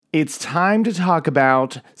It's time to talk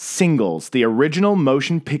about Singles, the original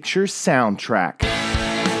motion picture soundtrack.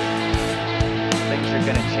 Things are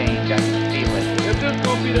gonna change, I can feel it. If this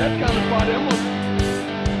gonna be that kind of party, I'm gonna...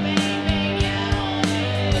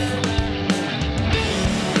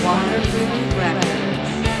 Waterproof Records.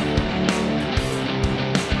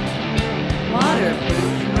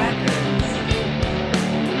 Waterproof Records.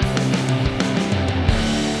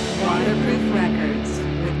 Waterproof Records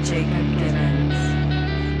with Jacob Gibbons.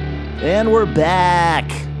 And we're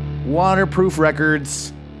back. Waterproof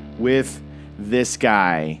Records with this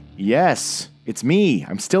guy. Yes, it's me.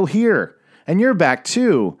 I'm still here. And you're back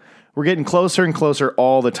too. We're getting closer and closer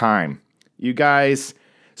all the time. You guys,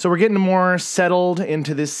 so we're getting more settled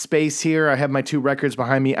into this space here. I have my 2 records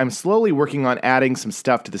behind me. I'm slowly working on adding some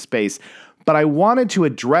stuff to the space. But I wanted to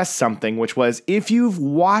address something, which was if you've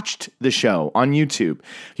watched the show on YouTube,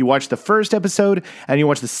 you watched the first episode and you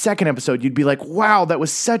watched the second episode, you'd be like, wow, that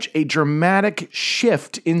was such a dramatic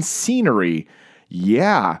shift in scenery.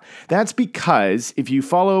 Yeah, that's because if you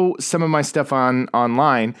follow some of my stuff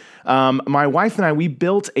online, my wife and I, we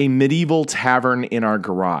built a medieval tavern in our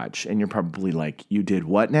garage. And you're probably like, you did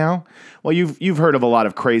what now? Well, you've heard of a lot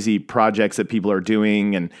of crazy projects that people are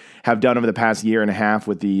doing and have done over the past year and a half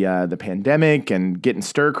with the pandemic and getting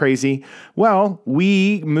stir crazy. Well,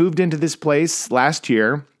 we moved into this place last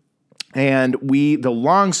year. And the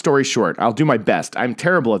long story short, I'll do my best. I'm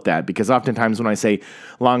terrible at that because oftentimes when I say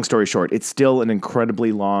long story short, it's still an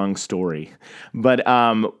incredibly long story. But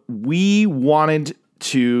we wanted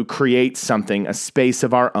to create something, a space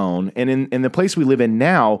of our own. And in the place we live in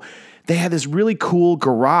now, they had this really cool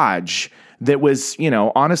garage that was,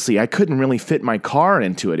 honestly, I couldn't really fit my car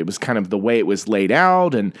into it. It was kind of the way it was laid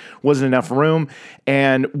out and wasn't enough room.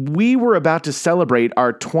 And we were about to celebrate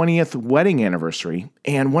our 20th wedding anniversary.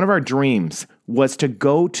 And one of our dreams was to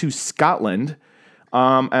go to Scotland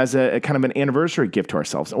as a kind of an anniversary gift to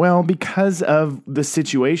ourselves. Well, because of the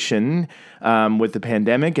situation with the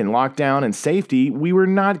pandemic and lockdown and safety, we were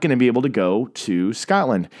not going to be able to go to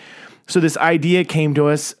Scotland. So this idea came to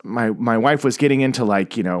us. My wife was getting into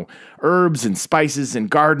herbs and spices and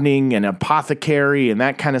gardening and apothecary and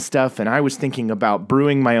that kind of stuff. And I was thinking about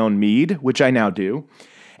brewing my own mead, which I now do.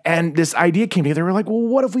 And this idea came together. We're like, well,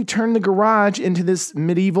 what if we turn the garage into this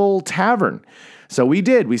medieval tavern? So we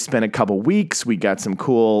did. We spent a couple weeks. We got some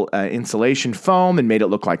cool insulation foam and made it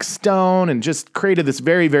look like stone and just created this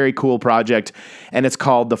very, very cool project. And it's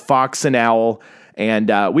called The Fox and Owl.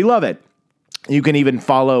 And we love it. You can even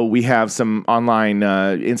follow. We have some online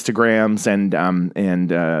Instagrams and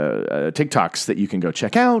TikToks that you can go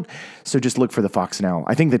check out. So just look for The Fox and Owl.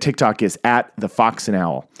 I think the TikTok is at The Fox and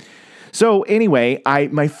Owl. So anyway,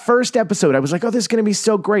 my first episode, I was like, oh, this is going to be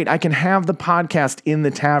so great. I can have the podcast in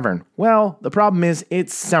the tavern. Well, the problem is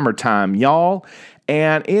it's summertime, y'all,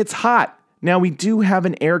 and it's hot. Now, we do have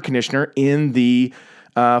an air conditioner in the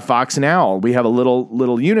Fox and Owl. We have a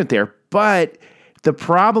little unit there, but the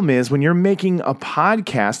problem is when you're making a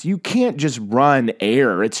podcast, you can't just run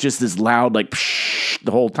air. It's just this loud, psh,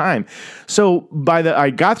 the whole time. So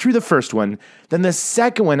I got through the first one. Then the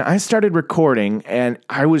second one, I started recording and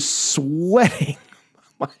I was sweating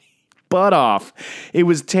my butt off. It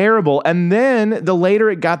was terrible. And then the later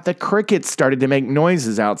it got, the crickets started to make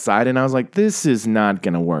noises outside. And I was like, this is not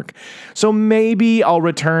going to work. So maybe I'll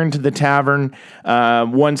return to the tavern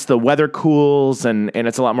once the weather cools and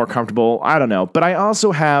it's a lot more comfortable. I don't know. But I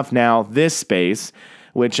also have now this space,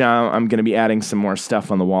 which I'm going to be adding some more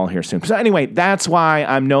stuff on the wall here soon. So anyway, that's why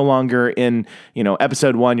I'm no longer in,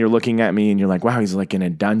 episode 1, you're looking at me and you're like, wow, he's like in a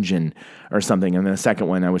dungeon or something. And then the second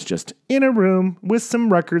one, I was just in a room with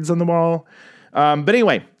some records on the wall. But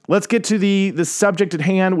anyway, let's get to the subject at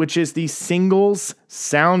hand, which is the Singles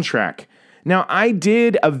soundtrack. Now, I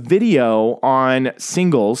did a video on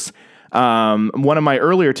Singles, one of my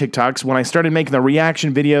earlier TikToks when I started making the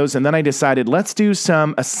reaction videos, and then I decided, let's do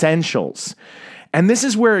some essentials. And this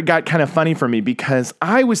is where it got kind of funny for me because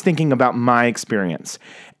I was thinking about my experience.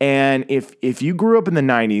 And if you grew up in the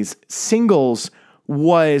 90s, Singles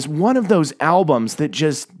was one of those albums that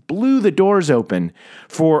just blew the doors open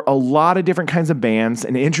for a lot of different kinds of bands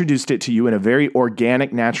and introduced it to you in a very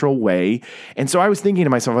organic, natural way. And so I was thinking to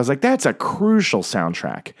myself, I was like, that's a crucial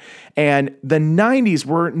soundtrack. And the 90s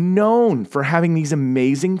were known for having these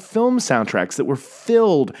amazing film soundtracks that were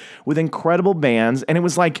filled with incredible bands. And it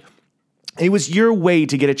was like, it was your way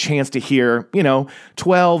to get a chance to hear,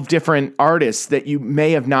 12 different artists that you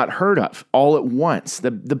may have not heard of all at once.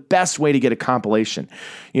 The best way to get a compilation.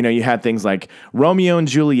 You had things like Romeo and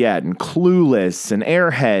Juliet and Clueless and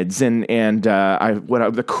Airheads and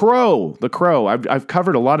The Crow. I've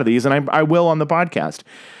covered a lot of these, and I will on the podcast.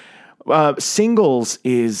 Singles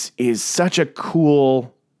is such a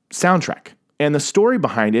cool soundtrack. And the story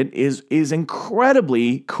behind it is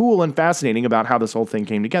incredibly cool and fascinating about how this whole thing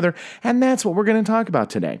came together. And that's what we're going to talk about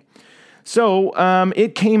today. So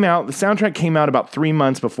the soundtrack came out about 3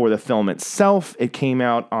 months before the film itself. It came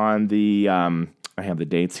out on the, I have the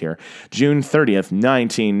dates here, June 30th,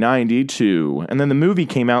 1992. And then the movie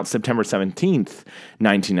came out September 17th,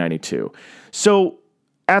 1992. So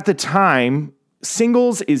at the time,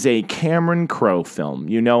 Singles is a Cameron Crowe film.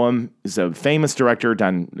 You know him. He's a famous director,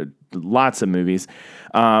 done lots of movies.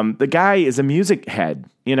 The guy is a music head.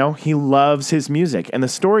 You know, he loves his music. And the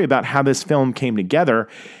story about how this film came together,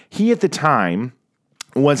 he at the time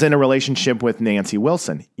was in a relationship with Nancy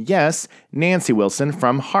Wilson. Yes, Nancy Wilson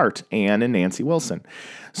from Heart, Anne and Nancy Wilson.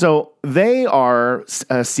 So they are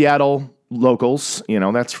Seattle locals. You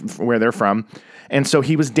know, that's where they're from. And so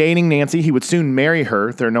he was dating Nancy. He would soon marry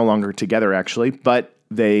her. They're no longer together, actually, but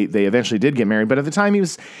they eventually did get married. But at the time he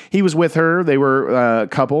was with her. They were a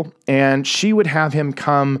couple, and she would have him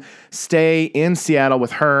come stay in Seattle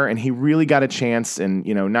with her. And he really got a chance in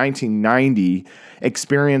 1990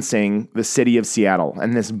 experiencing the city of Seattle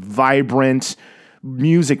and this vibrant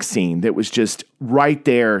music scene that was just right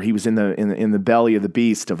there. He was in the belly of the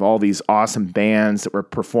beast of all these awesome bands that were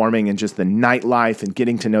performing and just the nightlife and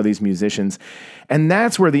getting to know these musicians. And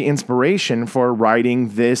that's where the inspiration for writing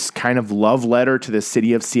this kind of love letter to the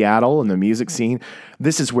city of Seattle and the music scene,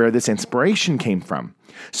 this is where this inspiration came from.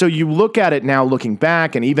 So you look at it now looking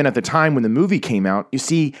back, and even at the time when the movie came out, you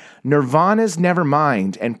see Nirvana's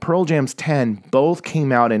Nevermind and Pearl Jam's 10 both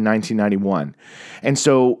came out in 1991. And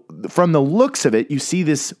so from the looks of it, you see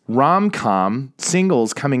this rom-com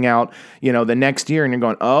Singles coming out, the next year, and you're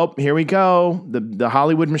going, oh, here we go. The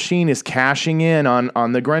Hollywood machine is cashing in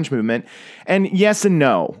on the grunge movement. And yes and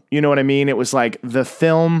no. You know what I mean? It was like the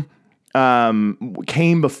film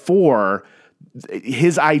came before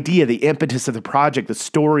his idea, the impetus of the project, the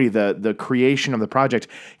story, the creation of the project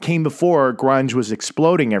came before grunge was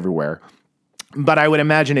exploding everywhere. But I would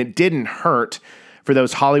imagine it didn't hurt for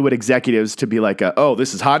those Hollywood executives to be like, oh,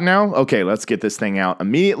 this is hot now? Okay, let's get this thing out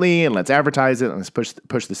immediately and let's advertise it and let's push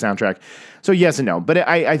the soundtrack. So yes and no. But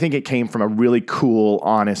I think it came from a really cool,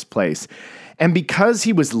 honest place. And because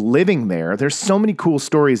he was living there, there's so many cool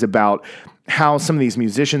stories about how some of these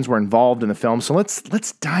musicians were involved in the film. So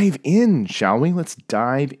let's dive in, shall we? Let's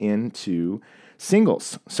dive into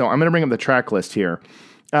Singles. So I'm going to bring up the track list here.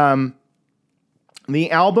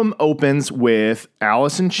 The album opens with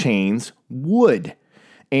Alice in Chains' Wood.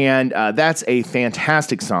 And that's a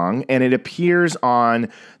fantastic song. And it appears on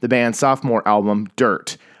the band's sophomore album,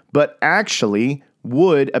 Dirt. But actually,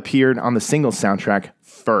 Wood appeared on the Singles soundtrack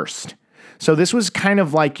first. So this was kind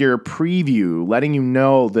of like your preview, letting you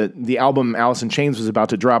know that the album Alice in Chains was about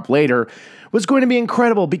to drop later was going to be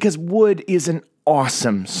incredible because Wood is an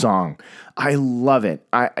awesome song. I love it.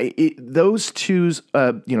 Those two's,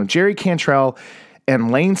 Jerry Cantrell and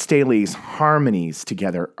Lane Staley's harmonies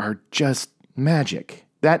together are just magic.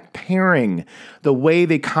 That pairing, the way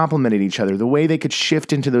they complemented each other, the way they could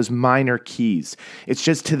shift into those minor keys. It's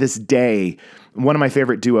just to this day one of my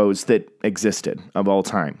favorite duos that existed of all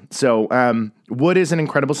time. So Wood is an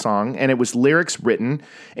incredible song, and it was lyrics written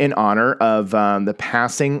in honor of the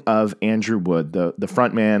passing of Andrew Wood, the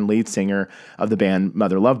frontman, lead singer of the band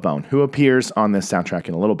Mother Love Bone, who appears on this soundtrack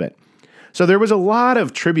in a little bit. So there was a lot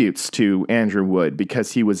of tributes to Andrew Wood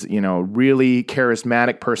because he was, really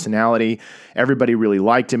charismatic personality. Everybody really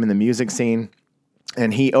liked him in the music scene.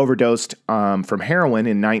 And he overdosed from heroin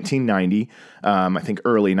in 1990, I think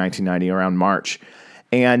early 1990, around March.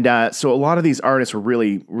 And so a lot of these artists were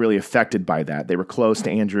really, really affected by that. They were close to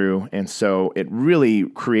Andrew, and so it really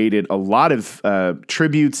created a lot of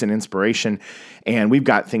tributes and inspiration. And we've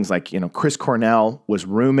got things like, Chris Cornell was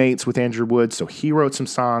roommates with Andrew Wood, so he wrote some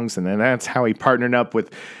songs, and then that's how he partnered up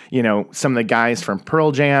with, some of the guys from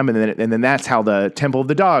Pearl Jam, and then that's how the Temple of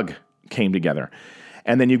the Dog came together.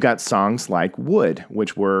 And then you've got songs like Wood,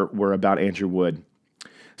 which were about Andrew Wood.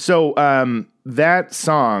 So that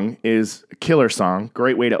song is a killer song,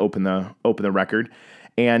 great way to open the record,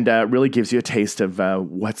 and really gives you a taste of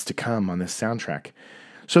what's to come on this soundtrack.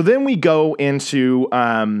 So then we go into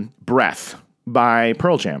Breath by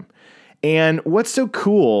Pearl Jam. And what's so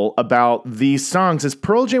cool about these songs is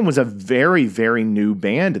Pearl Jam was a very, very new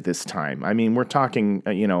band at this time. I mean, we're talking,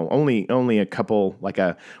 only a couple,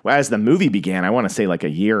 as the movie began, I want to say like a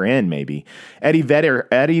year in maybe. Eddie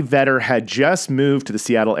Vedder had just moved to the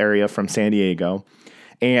Seattle area from San Diego.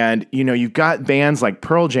 And, you've got bands like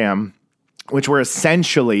Pearl Jam, which were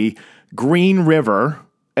essentially Green River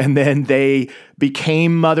and then they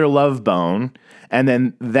became Mother Love Bone. And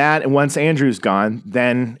then once Andrew's gone,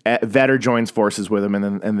 then Vedder joins forces with him,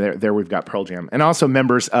 and there we've got Pearl Jam, and also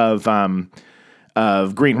members of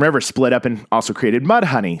Green River split up and also created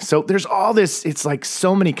Mudhoney. So there's all this. It's like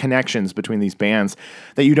so many connections between these bands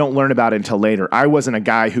that you don't learn about until later. I wasn't a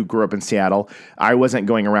guy who grew up in Seattle. I wasn't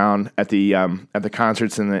going around at the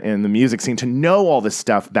concerts and the music scene to know all this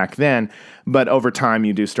stuff back then. But over time,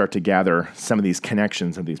 you do start to gather some of these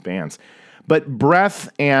connections of thise bands. But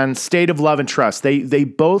Breath and State of Love and Trust, they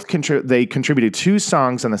both contributed 2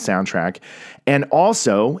 songs on the soundtrack. And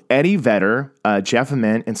also, Eddie Vedder, Jeff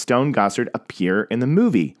Ament, and Stone Gossard appear in the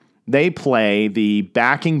movie. They play the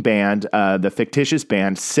backing band, the fictitious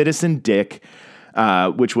band, Citizen Dick,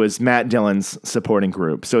 which was Matt Dillon's supporting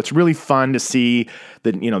group. So it's really fun to see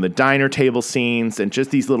the diner table scenes and just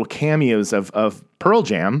these little cameos of Pearl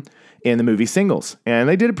Jam in the movie Singles. And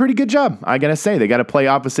they did a pretty good job, I gotta say. They got to play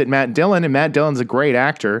opposite Matt Dillon, and Matt Dillon's a great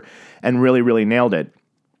actor and really, really nailed it.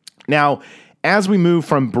 Now, as we move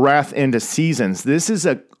from Breath into Seasons, this is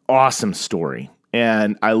an awesome story.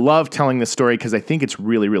 And I love telling this story because I think it's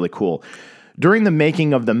really, really cool. During the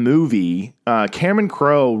making of the movie, Cameron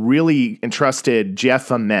Crowe really entrusted Jeff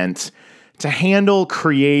Ament to handle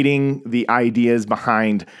creating the ideas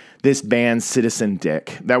behind this band, Citizen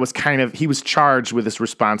Dick. That was he was charged with this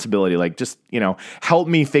responsibility, like, just, help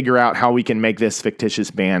me figure out how we can make this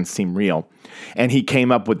fictitious band seem real. And he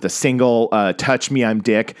came up with the single, Touch Me, I'm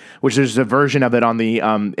Dick, which there's a version of it on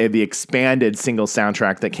the expanded single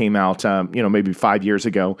soundtrack that came out, maybe 5 years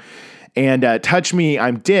ago. And Touch Me,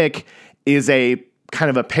 I'm Dick is a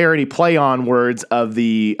kind of a parody play on words of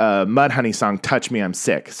the Mudhoney song, Touch Me, I'm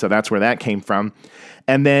Sick. So that's where that came from.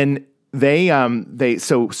 And then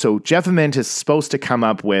so Jeff Ament is supposed to come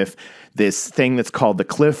up with this thing that's called the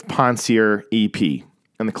Cliff Ponsier EP.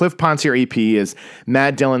 And the Cliff Ponsier EP is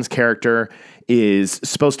Matt Dillon's character is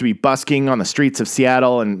supposed to be busking on the streets of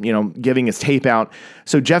Seattle and, giving his tape out.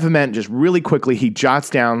 So Jeff Ament just really quickly, he jots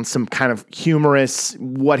down some kind of humorous,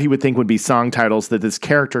 what he would think would be song titles that this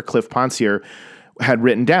character, Cliff Ponsier, had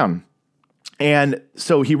written down. And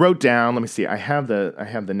so he wrote down, let me see, I have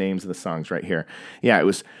the names of the songs right here. Yeah, it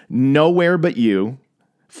was Nowhere But You,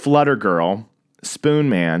 Flutter Girl, Spoon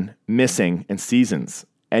Man, Missing, and Seasons.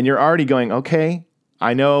 And you're already going, okay,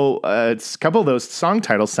 I know a couple of those song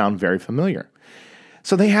titles sound very familiar.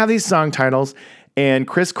 So they have these song titles, and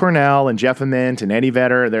Chris Cornell and Jeff Ament and Eddie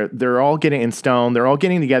Vedder, they're all getting in Stone, they're all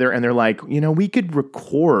getting together, and they're like, we could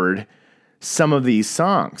record some of these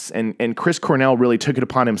songs. And Chris Cornell really took it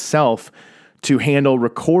upon himself to handle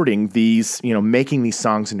recording these, making these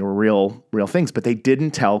songs into real things, but they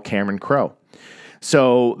didn't tell Cameron Crowe.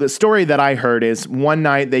 So the story that I heard is one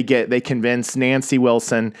night they convince Nancy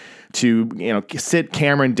Wilson to, sit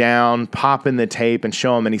Cameron down, pop in the tape and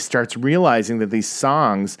show him, and he starts realizing that these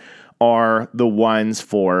songs are the ones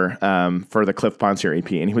for the Cliff Ponsier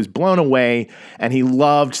EP. And he was blown away, and he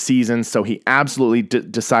loved Seasons, so he absolutely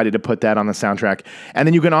decided to put that on the soundtrack. And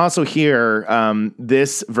then you can also hear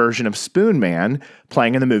this version of Spoon Man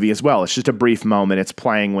playing in the movie as well. It's just a brief moment. It's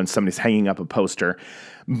playing when somebody's hanging up a poster.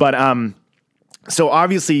 But so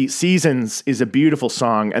obviously Seasons is a beautiful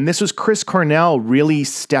song, and this was Chris Cornell really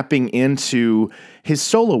stepping into his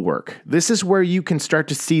solo work. This is where you can start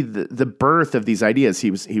to see the birth of these ideas. He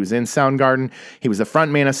was in Soundgarden. He was the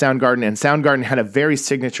front man of Soundgarden, and Soundgarden had a very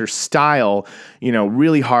signature style,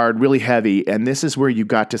 really hard, really heavy, and this is where you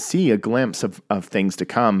got to see a glimpse of things to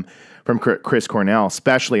come from Chris Cornell,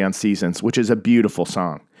 especially on Seasons, which is a beautiful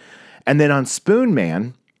song. And then on Spoon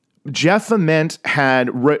Man, Jeff Ament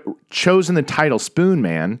had chosen the title Spoon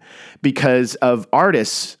Man because of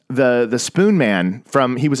artists, the Spoon Man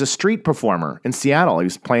he was a street performer in Seattle. He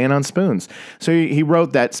was playing on spoons. So he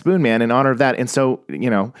wrote that Spoon Man in honor of that. And so,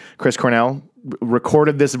 Chris Cornell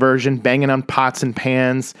recorded this version, banging on pots and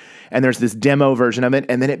pans, and there's this demo version of it,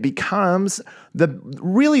 and then it becomes the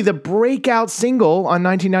breakout single on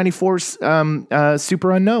 1994's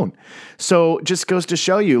Super Unknown. So just goes to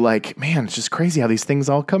show you, like, man, it's just crazy how these things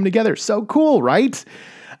all come together. So cool, right?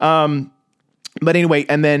 But anyway,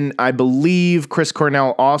 and then I believe Chris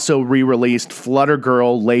Cornell also re-released Flutter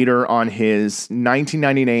Girl later on his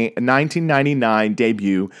 1999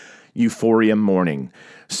 debut, Euphoria Morning.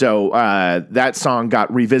 So that song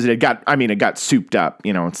got revisited. It got souped up.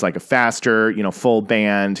 It's like a faster, full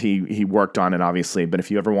band. He worked on it, obviously. But if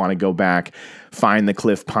you ever want to go back, find the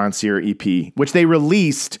Cliff Ponsier EP, which they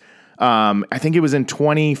released. I think it was in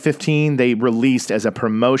 2015. They released as a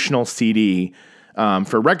promotional CD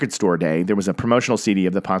for Record Store Day. There was a promotional CD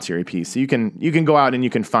of the Ponsier EP. So you can go out and you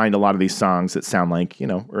can find a lot of these songs that sound like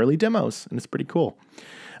early demos, and it's pretty cool.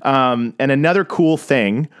 And another cool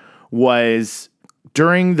thing was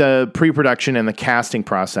during the pre-production and the casting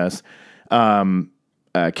process,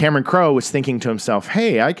 Cameron Crowe was thinking to himself,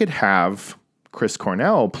 hey, I could have Chris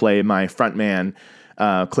Cornell play my frontman,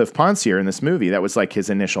 Cliff Ponsier, in this movie. That was like his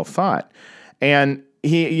initial thought. And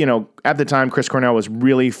he, at the time, Chris Cornell was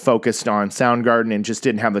really focused on Soundgarden and just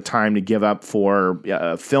didn't have the time to give up for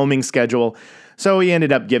a filming schedule. So he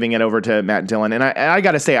ended up giving it over to Matt Dillon. And I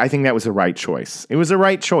got to say, I think that was the right choice. It was the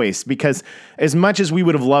right choice because as much as we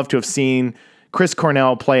would have loved to have seen Chris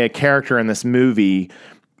Cornell play a character in this movie,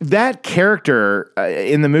 that character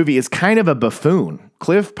in the movie is kind of a buffoon.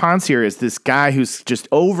 Cliff Ponsier is this guy who's just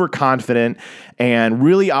overconfident and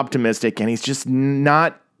really optimistic, and he's just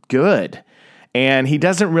not good. And he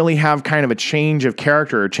doesn't really have kind of a change of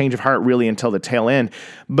character or change of heart really until the tail end.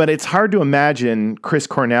 But it's hard to imagine Chris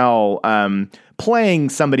Cornell playing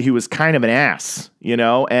somebody who was kind of an ass,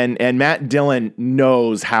 and Matt Dillon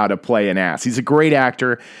knows how to play an ass. He's a great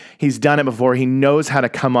actor. He's done it before. He knows how to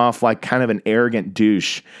come off like kind of an arrogant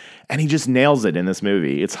douche, and he just nails it in this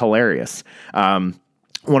movie. It's hilarious. One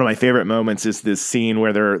of my favorite moments is this scene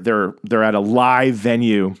where they're at a live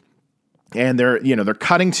venue. And they're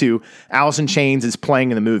cutting to Alice in Chains is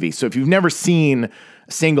playing in the movie. So if you've never seen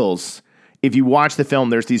Singles, if you watch the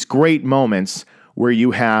film, there's these great moments where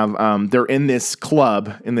you have, they're in this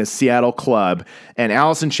club, in this Seattle club, and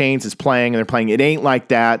Alice in Chains is playing, and they're playing It Ain't Like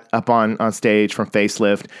That up on stage from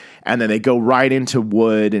Facelift, and then they go right into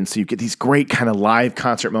Wood, and so you get these great kind of live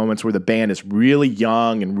concert moments where the band is really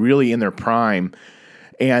young and really in their prime.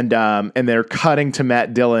 And they're cutting to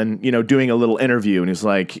Matt Dillon, doing a little interview, and he's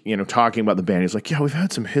like, talking about the band. He's like, yeah, we've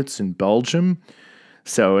had some hits in Belgium.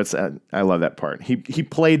 So it's I love that part. He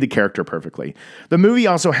played the character perfectly. The movie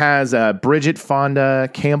also has Bridget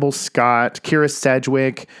Fonda, Campbell Scott, Kira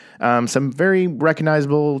Sedgwick, some very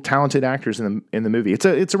recognizable, talented actors in the movie. It's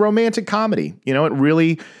a romantic comedy. It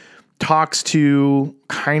really talks to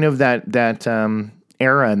kind of that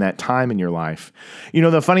era and that time in your life.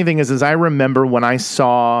 The funny thing is I remember when I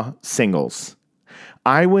saw Singles,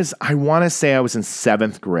 I want to say I was in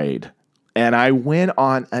 7th grade, and I went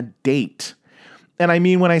on a date. And I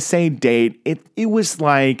mean, when I say date, it was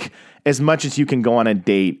like as much as you can go on a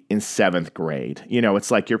date in 7th grade.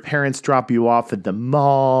 It's like your parents drop you off at the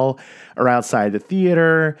mall or outside the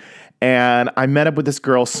theater. And I met up with this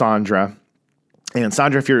girl, Sandra. And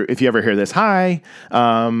Sandra, if you ever hear this, hi.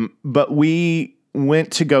 But we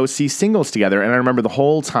went to go see Singles together. And I remember the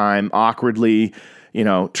whole time awkwardly,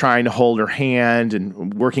 trying to hold her hand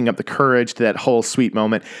and working up the courage to that whole sweet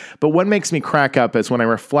moment. But what makes me crack up is when I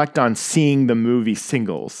reflect on seeing the movie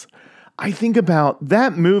Singles, I think about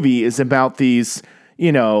that movie is about these,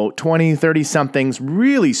 20, 30 somethings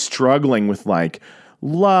really struggling with like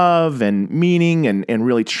love and meaning and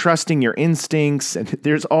really trusting your instincts. And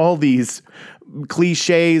there's all these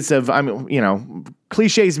cliches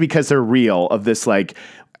cliches because they're real of this, like,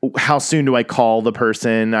 how soon do I call the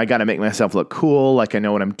person? I got to make myself look cool, like I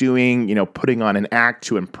know what I'm doing, putting on an act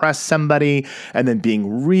to impress somebody and then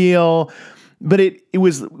being real. But it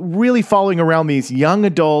was really following around these young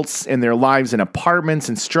adults in their lives in apartments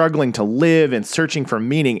and struggling to live and searching for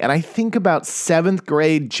meaning. And I think about 7th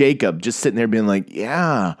grade Jacob just sitting there being like,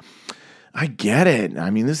 yeah, I get it.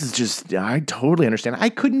 I mean, this is just, I totally understand. I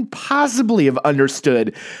couldn't possibly have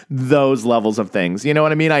understood those levels of things. You know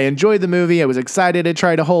what I mean? I enjoyed the movie. I was excited to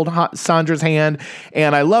try to hold Sandra's hand,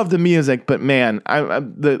 and I love the music, but man,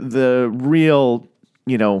 the real,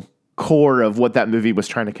 core of what that movie was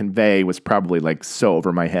trying to convey was probably like so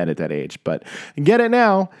over my head at that age, but I get it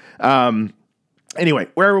now. Anyway,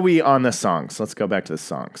 where are we on the songs? Let's go back to the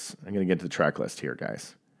songs. I'm going to get to the track list here,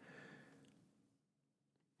 guys.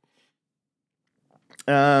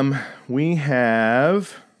 We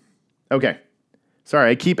have, okay. Sorry,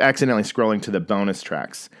 I keep accidentally scrolling to the bonus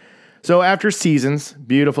tracks. So after Seasons,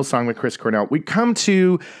 beautiful song with Chris Cornell, we come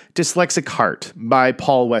to Dyslexic Heart by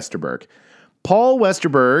Paul Westerberg. Paul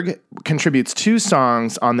Westerberg contributes 2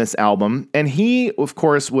 songs on this album, and he, of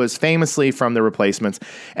course, was famously from The Replacements,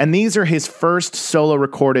 and these are his first solo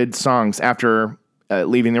recorded songs after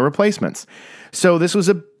leaving The Replacements. So this was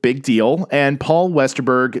a big deal, and Paul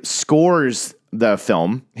Westerberg scores the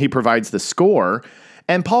film. He provides the score,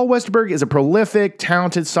 and Paul Westerberg is a prolific,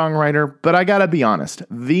 talented songwriter, but I gotta be honest,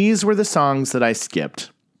 these were the songs that I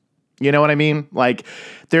skipped. You know what I mean? Like,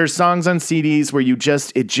 there's songs on CDs where it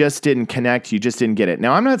just didn't connect, you just didn't get it.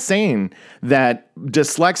 Now, I'm not saying that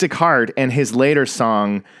Dyslexic Heart and his later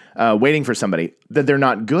song, Waiting for Somebody, that they're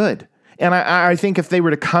not good. And I think if they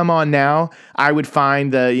were to come on now, I would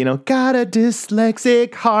find the, got a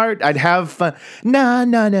dyslexic heart. I'd have fun. Na,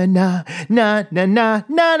 na, na, na, na, na, na,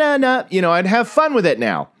 na, na, na. I'd have fun with it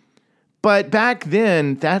now. But back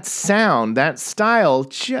then, that sound, that style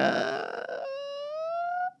just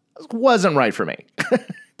wasn't right for me.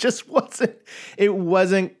 Just wasn't. It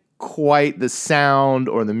wasn't quite the sound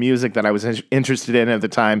or the music that I was interested in at the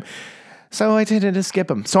time. So I tended to skip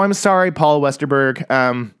them. So I'm sorry, Paul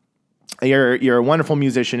Westerberg. You're a wonderful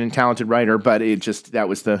musician and talented writer, but that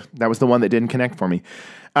was the one that didn't connect for me.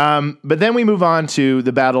 But then we move on to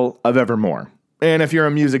the Battle of Evermore. And if you're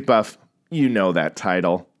a music buff, you know that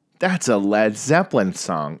title. That's a Led Zeppelin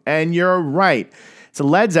song. And you're right. It's a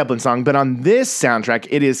Led Zeppelin song, but on this soundtrack,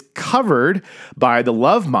 it is covered by the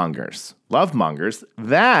Lovemongers. Lovemongers,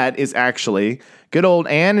 that is actually good old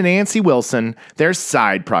Ann and Nancy Wilson, their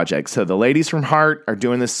side project. So the ladies from Heart are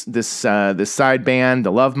doing this side band,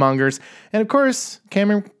 the Lovemongers. And of course,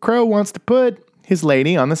 Cameron Crowe wants to put his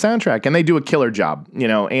lady on the soundtrack, and they do a killer job.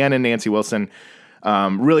 Ann and Nancy Wilson,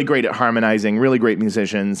 really great at harmonizing, really great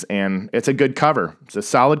musicians, and it's a good cover. It's a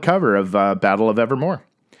solid cover of Battle of Evermore.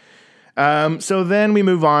 So then we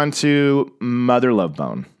move on to Mother Love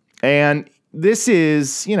Bone. And this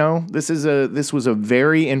was a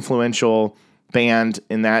very influential band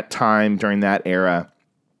in that time during that era.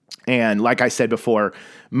 And like I said before,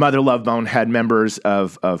 Mother Love Bone had members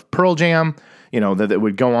of Pearl Jam, that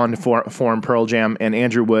would go on to form Pearl Jam. And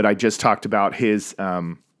Andrew Wood, I just talked about his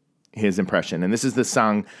impression. And this is the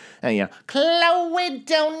song, Chloe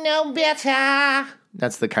don't know better.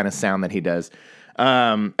 That's the kind of sound that he does.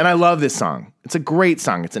 And I love this song. It's a great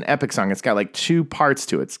song. It's an epic song. It's got like two parts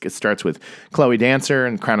to it. It starts with Chloe Dancer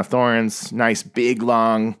and Crown of Thorns. Nice, big,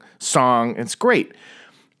 long song. It's great.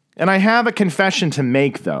 And I have a confession to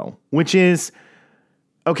make, though, which is,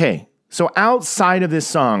 okay, so outside of this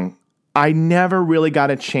song, I never really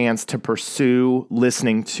got a chance to pursue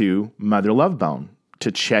listening to Mother Love Bone,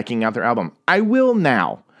 to checking out their album. I will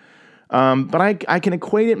now. But I can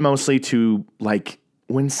equate it mostly to, like,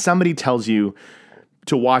 when somebody tells you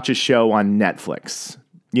to watch a show on Netflix,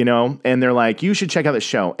 and they're like, you should check out the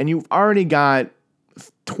show. And you've already got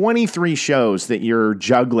 23 shows that you're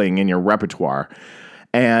juggling in your repertoire.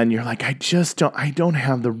 And you're like, I don't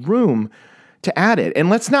have the room to add it. And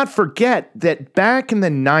let's not forget that back in the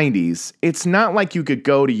 90s, it's not like you could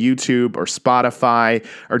go to YouTube or Spotify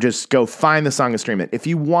or just go find the song and stream it. If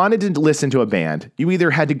you wanted to listen to a band, you either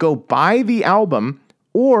had to go buy the album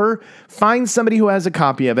or find somebody who has a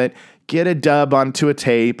copy of it, get a dub onto a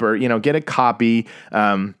tape, or get a copy.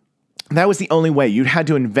 That was the only way. You had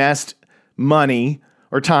to invest money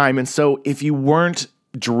or time, and so if you weren't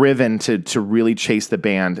driven to really chase the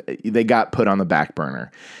band, they got put on the back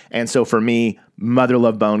burner. And so for me, Mother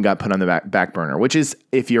Love Bone got put on the back burner, which is,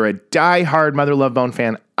 if you're a diehard Mother Love Bone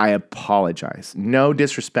fan, I apologize. No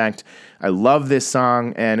disrespect. I love this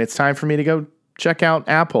song, and it's time for me to go check out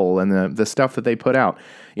Apple and the stuff that they put out.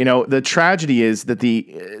 The tragedy is that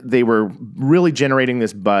they were really generating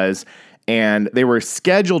this buzz, and they were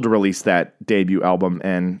scheduled to release that debut album,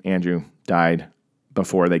 and Andrew died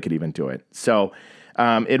before they could even do it. So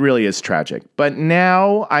it really is tragic. But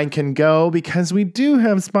now I can go, because we do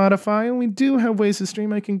have Spotify and we do have ways to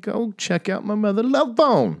stream. I can go check out my Mother Love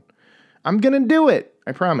Bone. I'm going to do it.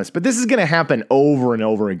 I promise. But this is going to happen over and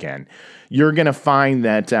over again. You're going to find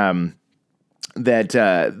that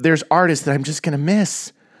there's artists that I'm just going to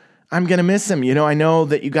miss. I'm going to miss them. I know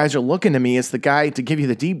that you guys are looking to me as the guy to give you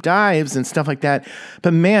the deep dives and stuff like that.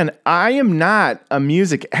 But man, I am not a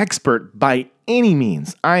music expert by any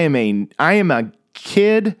means. I am a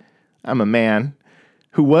kid. I'm a man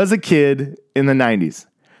who was a kid in the 90s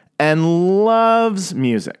and loves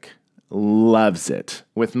music. Loves it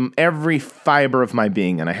with every fiber of my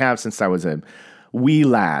being. And I have since I was a wee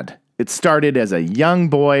lad. It started as a young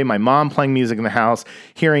boy, my mom playing music in the house,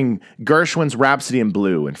 hearing Gershwin's Rhapsody in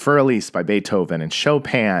Blue and Für Elise by Beethoven and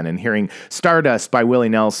Chopin, and hearing Stardust by Willie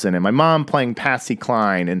Nelson, and my mom playing Patsy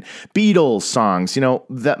Cline and Beatles songs.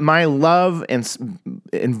 That my love and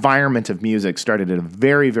environment of music started at a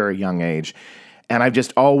very, very young age, and I've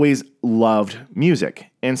just always loved music.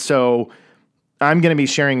 And so I'm going to be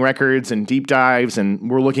sharing records and deep dives, and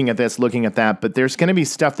we're looking at this, looking at that, but there's going to be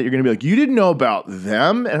stuff that you're going to be like, you didn't know about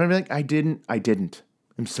them? And I'm going to be like, I didn't.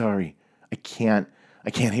 I'm sorry. I can't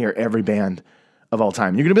hear every band of all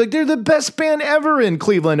time. You're going to be like, they're the best band ever in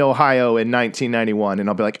Cleveland, Ohio in 1991. And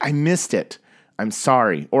I'll be like, I missed it. I'm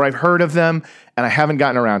sorry. Or I've heard of them and I haven't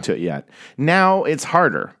gotten around to it yet. Now it's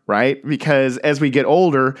harder, right? Because as we get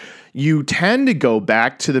older, you tend to go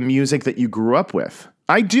back to the music that you grew up with.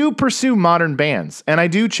 I do pursue modern bands, and I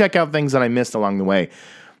do check out things that I missed along the way.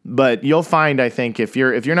 But you'll find, I think, if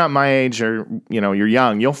you're not my age or you're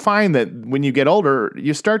young, you'll find that when you get older,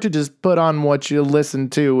 you start to just put on what you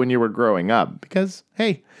listened to when you were growing up because hey,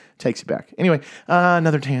 it takes you back. Anyway,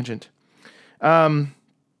 another tangent. All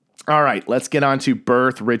right, let's get on to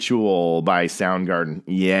Birth Ritual by Soundgarden.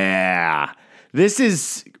 Yeah, this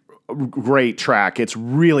is a great track. It's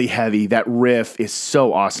really heavy. That riff is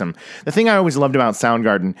so awesome. The thing I always loved about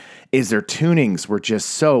Soundgarden is their tunings were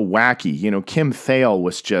just so wacky. Kim Thale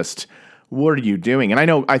was just, what are you doing?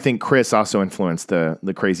 And I think Chris also influenced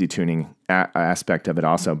the crazy tuning aspect of it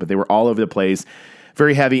also, but they were all over the place,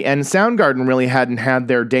 very heavy. And Soundgarden really hadn't had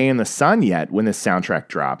their day in the sun yet when this soundtrack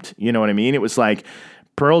dropped. You know what I mean? It was like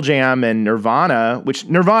Pearl Jam and Nirvana, which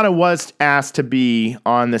Nirvana was asked to be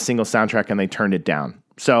on the single soundtrack and they turned it down.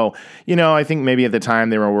 So, I think maybe at the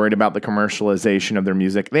time they were worried about the commercialization of their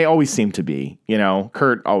music. They always seem to be,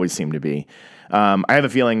 Kurt always seemed to be. I have a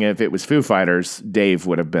feeling if it was Foo Fighters, Dave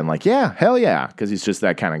would have been like, yeah, hell yeah, because he's just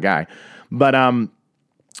that kind of guy.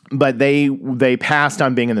 But they passed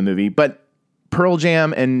on being in the movie. But Pearl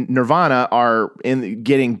Jam and Nirvana are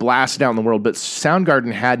getting blasted out in the world, but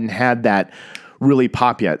Soundgarden hadn't had that really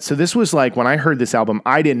pop yet. So this was like, when I heard this album,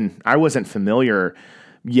 I wasn't familiar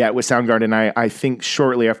yet with Soundgarden. I think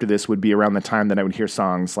shortly after this would be around the time that I would hear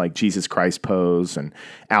songs like Jesus Christ Pose and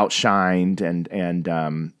Outshined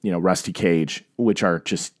and Rusty Cage, which are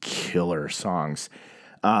just killer songs.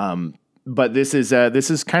 But this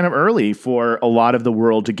is kind of early for a lot of the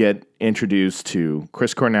world to get introduced to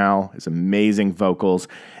Chris Cornell, his amazing vocals,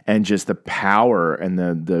 and just the power and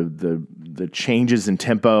the changes in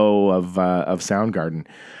tempo of Soundgarden.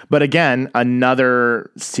 But again,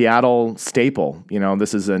 another Seattle staple.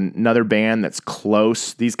 This is another band that's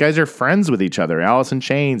close. These guys are friends with each other. Alice in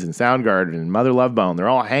Chains and Soundgarden and Mother Love Bone. They're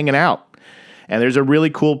all hanging out. And there's a really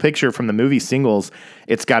cool picture from the movie Singles.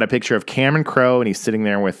 It's got a picture of Cameron Crowe, and he's sitting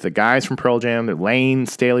there with the guys from Pearl Jam. Lane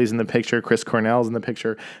Staley's in the picture. Chris Cornell's in the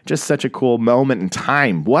picture. Just such a cool moment in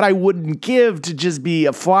time. What I wouldn't give to just be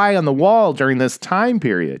a fly on the wall during this time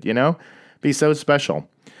period, Be so special.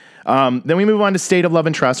 Then we move on to State of Love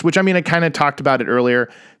and Trust, which, I kind of talked about it earlier.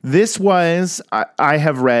 This was, I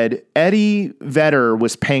have read, Eddie Vedder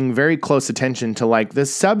was paying very close attention to the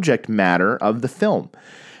subject matter of the film.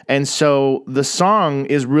 And so the song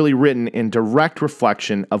is really written in direct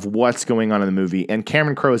reflection of what's going on in the movie. And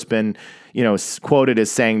Cameron Crowe has been, quoted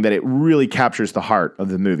as saying that it really captures the heart of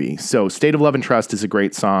the movie. So State of Love and Trust is a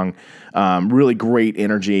great song, really great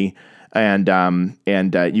energy. And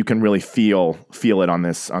you can really feel it on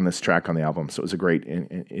this track on the album. So it was a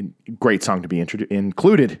great song to be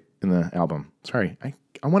included in the album. Sorry,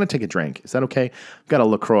 I want to take a drink. Is that okay? I've got a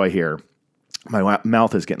LaCroix here. My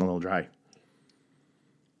mouth is getting a little dry.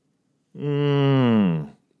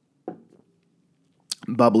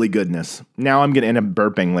 Bubbly goodness. Now I'm going to end up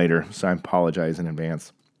burping later, so I apologize in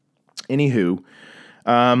advance. Anywho,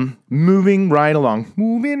 moving right along.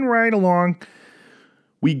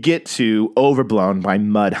 We get to Overblown by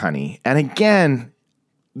Mudhoney. And again,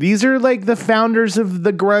 these are the founders of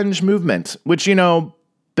the grunge movement, which,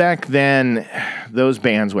 back then, those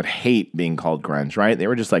bands would hate being called grunge, right? They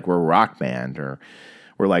were just we're a rock band, or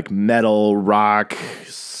we're metal, rock,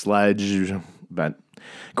 sludge. But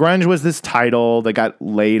grunge was this title that got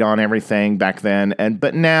laid on everything back then.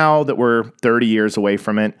 But now that we're 30 years away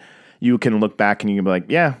from it, you can look back and you can be like,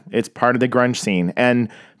 yeah, it's part of the grunge scene. And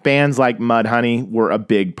bands like Mudhoney were a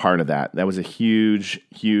big part of that. That was a huge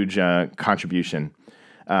contribution.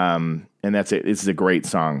 And that's it. This is a great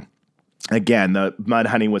song. Again, the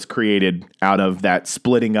Mudhoney was created out of that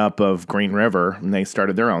splitting up of Green River, and they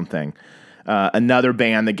started their own thing. Another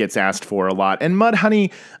band that gets asked for a lot. And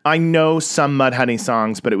Mudhoney, I know some Mudhoney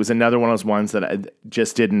songs, but it was another one of those ones that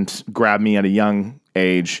just didn't grab me at a young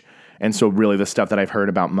age. And so really the stuff that I've heard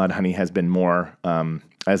about Mudhoney has been more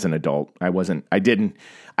as an adult. I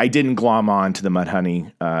didn't glom on to the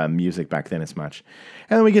Mudhoney music back then as much.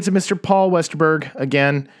 And then we get to Mr. Paul Westerberg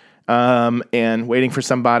again, and Waiting for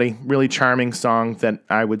Somebody. Really charming song that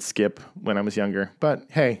I would skip when I was younger. But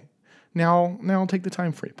hey, now I'll take the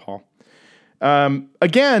time for you, Paul.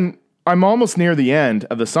 Again, I'm almost near the end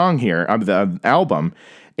of the song here, of the album.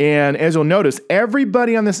 And as you'll notice,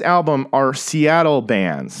 everybody on this album are Seattle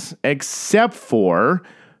bands, except for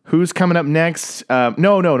who's coming up next.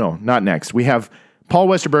 No, not next. We have Paul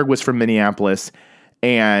Westerberg was from Minneapolis,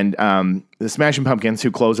 and the Smashing Pumpkins, who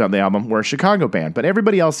closed out the album, were a Chicago band. But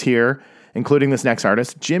everybody else here, including this next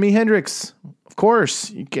artist, Jimi Hendrix. Of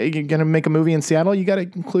course, you're going to make a movie in Seattle, you got to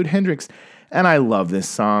include Hendrix. And I love this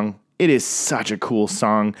song. It is such a cool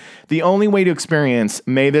song. The only way to experience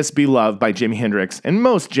May This Be Love by Jimi Hendrix, and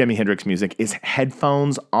most Jimi Hendrix music, is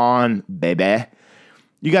headphones on, baby.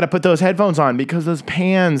 You got to put those headphones on because those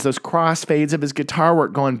pans, those crossfades of his guitar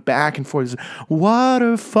work going back and forth.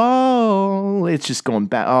 Waterfall. It's just going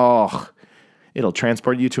back. Oh, it'll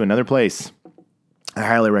transport you to another place. I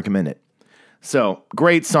highly recommend it. So,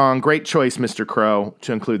 great song, great choice, Mr. Crow,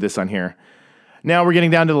 to include this on here. Now we're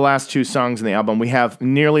getting down to the last two songs in the album. We have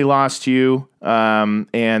Nearly Lost You,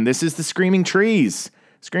 and this is the Screaming Trees.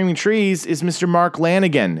 Screaming Trees is Mr. Mark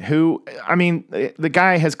Lanegan, who, I mean, the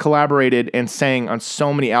guy has collaborated and sang on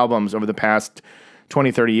so many albums over the past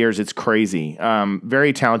 20, 30 years. It's crazy.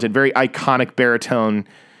 Very talented, very iconic baritone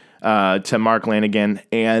to Mark Lanegan.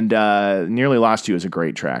 And Nearly Lost You is a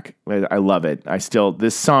great track. I love it.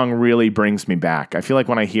 This song really brings me back. I feel like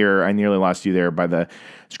when I hear I Nearly Lost You There by the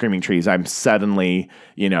Screaming Trees, I'm suddenly,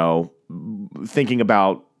 thinking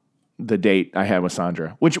about the date I had with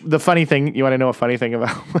Sandra. Which, the funny thing, you want to know a funny thing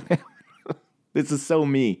about? This is so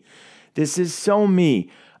me. This is so me.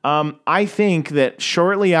 I think that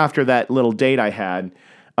shortly after that little date I had,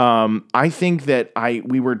 I think that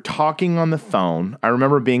we were talking on the phone. I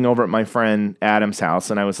remember being over at my friend Adam's house,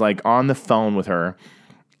 and I was like on the phone with her,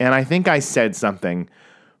 and I think I said something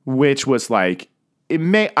which was like,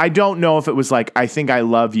 I don't know if it was like, I think I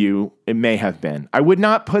love you. It may have been. I would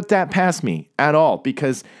not put that past me at all,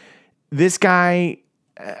 because this guy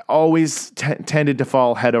always tended to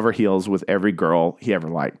fall head over heels with every girl he ever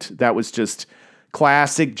liked. That was just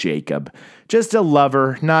classic Jacob. Just a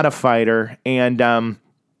lover, not a fighter. And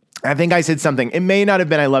I think I said something. It may not have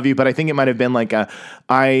been I love you, but I think it might have been like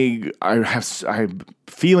I have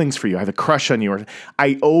feelings for you. I have a crush on you. Or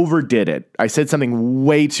I overdid it. I said something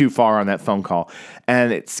way too far on that phone call,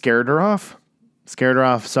 and it scared her off.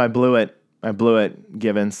 So I blew it,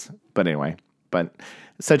 Givens. But anyway,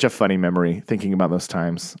 such a funny memory thinking about those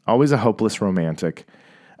times. Always a hopeless romantic.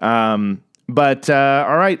 All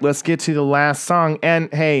right, let's get to the last song.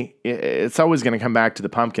 And hey, it's always going to come back to the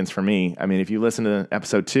Pumpkins for me. I mean, if you listen to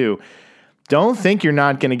episode 2, don't think you're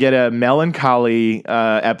not going to get a Melancholy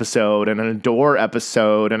episode and an Adore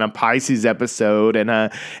episode and a Pisces episode and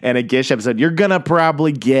a Gish episode. You're going to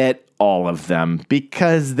probably get all of them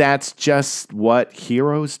because that's just what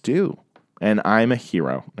heroes do. And I'm a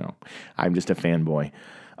hero. No, I'm just a fanboy.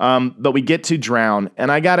 But we get to Drown,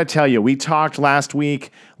 and I got to tell you, we talked last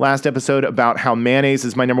episode, about how Mayonnaise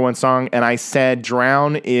is my number one song, and I said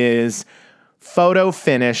Drown is photo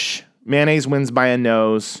finish, Mayonnaise wins by a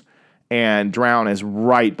nose, and Drown is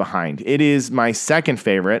right behind. It is my second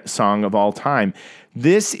favorite song of all time.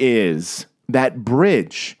 This is that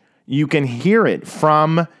bridge. You can hear it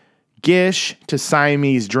from Gish to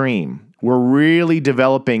Siamese Dream. We're really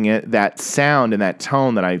developing that sound and that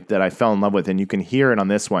tone that I fell in love with, and you can hear it on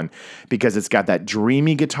this one because it's got that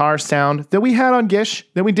dreamy guitar sound that we had on Gish,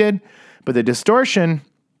 that we did, but the distortion,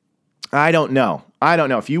 I don't know.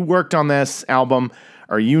 If you worked on this album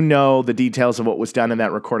or you know the details of what was done in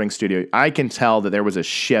that recording studio, I can tell that there was a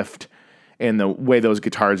shift in the way those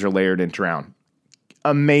guitars are layered in Drown.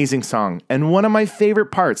 Amazing song. And one of my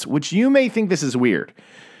favorite parts, which you may think this is weird,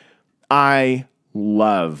 I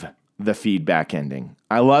love the feedback ending.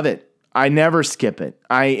 I love it. I never skip it.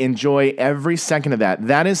 I enjoy every second of that.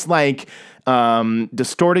 That is like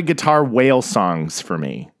distorted guitar whale songs for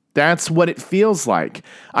me. That's what it feels like.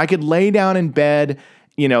 I could lay down in bed,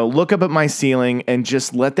 look up at my ceiling and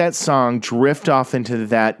just let that song drift off into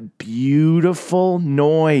that beautiful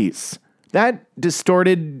noise. That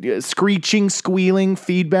distorted, screeching, squealing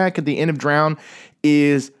feedback at the end of Drown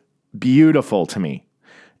is beautiful to me.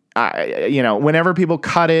 Whenever people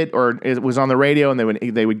cut it or it was on the radio and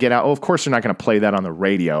they would get out, of course they're not going to play that on the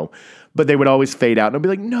radio, but they would always fade out and I'd be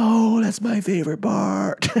like, no, that's my favorite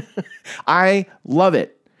part. I love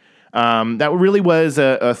it. That really was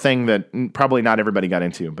a thing that probably not everybody got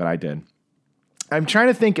into, but I did. I'm trying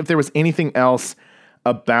to think if there was anything else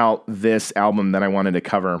about this album that I wanted to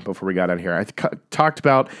cover before we got out of here. I talked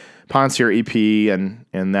about Ponsier EP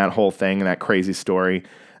and that whole thing and that crazy story.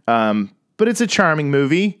 But it's a charming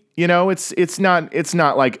movie. It's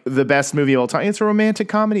not like the best movie of all time. It's a romantic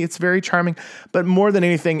comedy. It's very charming, but more than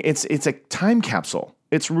anything, it's a time capsule.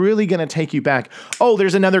 It's really going to take you back. Oh,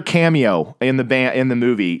 there's another cameo in the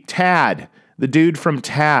movie. Tad, the dude from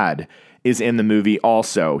Tad, is in the movie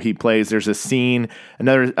also. He plays. There's a scene.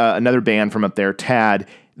 Another band from up there. Tad.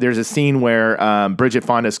 There's a scene where Bridget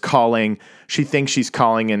Fonda's calling. She thinks she's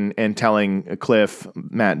calling and telling Cliff,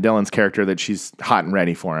 Matt Dillon's character, that she's hot and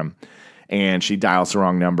ready for him. And she dials the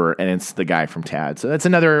wrong number, and it's the guy from Tad. So that's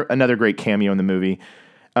another great cameo in the movie.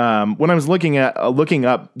 When I was looking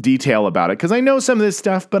up detail about it, because I know some of this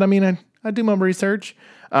stuff, but I mean, I do my research.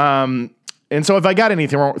 And so if I got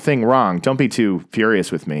anything wrong, don't be too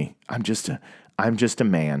furious with me. I'm just a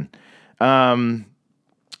man.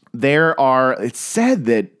 It's said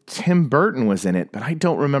that Tim Burton was in it, but I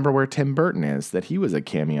don't remember where Tim Burton is, that he was a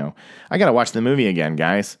cameo. I got to watch the movie again,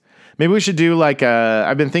 guys. Maybe we should do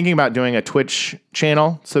I've been thinking about doing a Twitch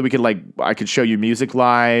channel so we could I could show you music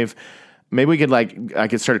live. Maybe we could I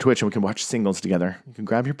could start a Twitch and we could watch singles together. You can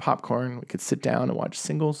grab your popcorn. We could sit down and watch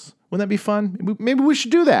singles. Wouldn't that be fun? Maybe we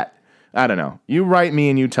should do that. I don't know. You write me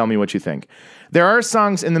and you tell me what you think. There are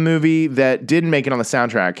songs in the movie that didn't make it on the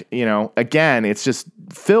soundtrack. Again, it's just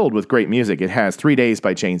filled with great music. It has 3 Days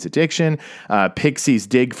by Jane's Addiction, Pixies'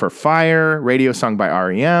 Dig for Fire, radio song by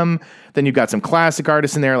R.E.M. Then you've got some classic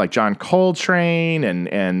artists in there like John Coltrane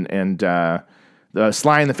and the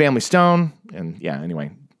Sly and the Family Stone. And yeah,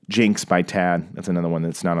 anyway, Jinx by Tad. That's another one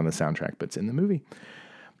that's not on the soundtrack, but it's in the movie.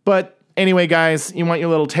 But anyway, guys, you want your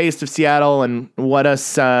little taste of Seattle and what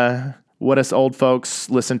us old folks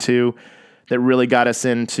listen to that really got us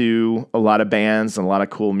into a lot of bands and a lot of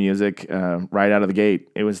cool music right out of the gate.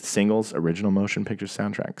 It was the Singles original motion picture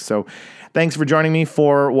soundtrack. So thanks for joining me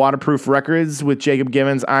for Waterproof Records with Jacob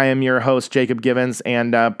Givens. I am your host, Jacob Givens,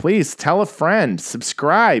 and please tell a friend,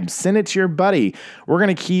 subscribe, send it to your buddy. We're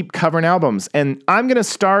going to keep covering albums, and I'm going to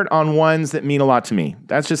start on ones that mean a lot to me.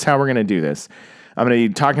 That's just how we're going to do this. I'm going to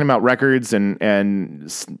be talking about records and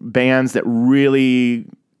bands that really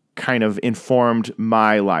kind of informed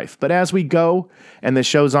my life. But as we go, and the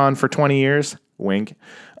show's on for 20 years, wink,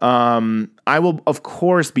 I will, of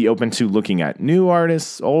course, be open to looking at new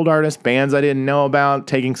artists, old artists, bands I didn't know about,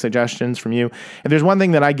 taking suggestions from you. If there's one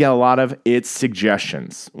thing that I get a lot of, it's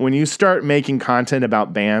suggestions. When you start making content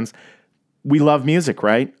about bands, we love music,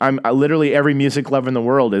 right? Literally every music lover in the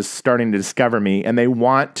world is starting to discover me, and they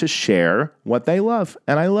want to share what they love.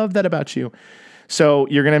 And I love that about you. So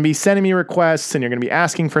you're going to be sending me requests, and you're going to be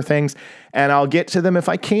asking for things, and I'll get to them if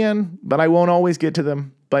I can, but I won't always get to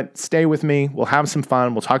them. But stay with me. We'll have some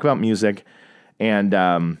fun. We'll talk about music, and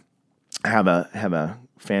have a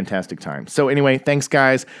fantastic time. So anyway, thanks,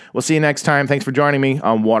 guys. We'll see you next time. Thanks for joining me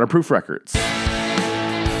on Waterproof Records. Things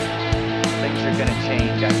are gonna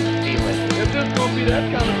change. I can feel it. If this gonna be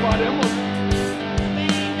that kind of party, I'm gonna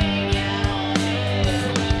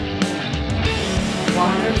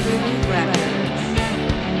Waterproof Records.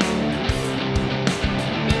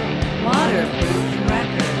 Waterproof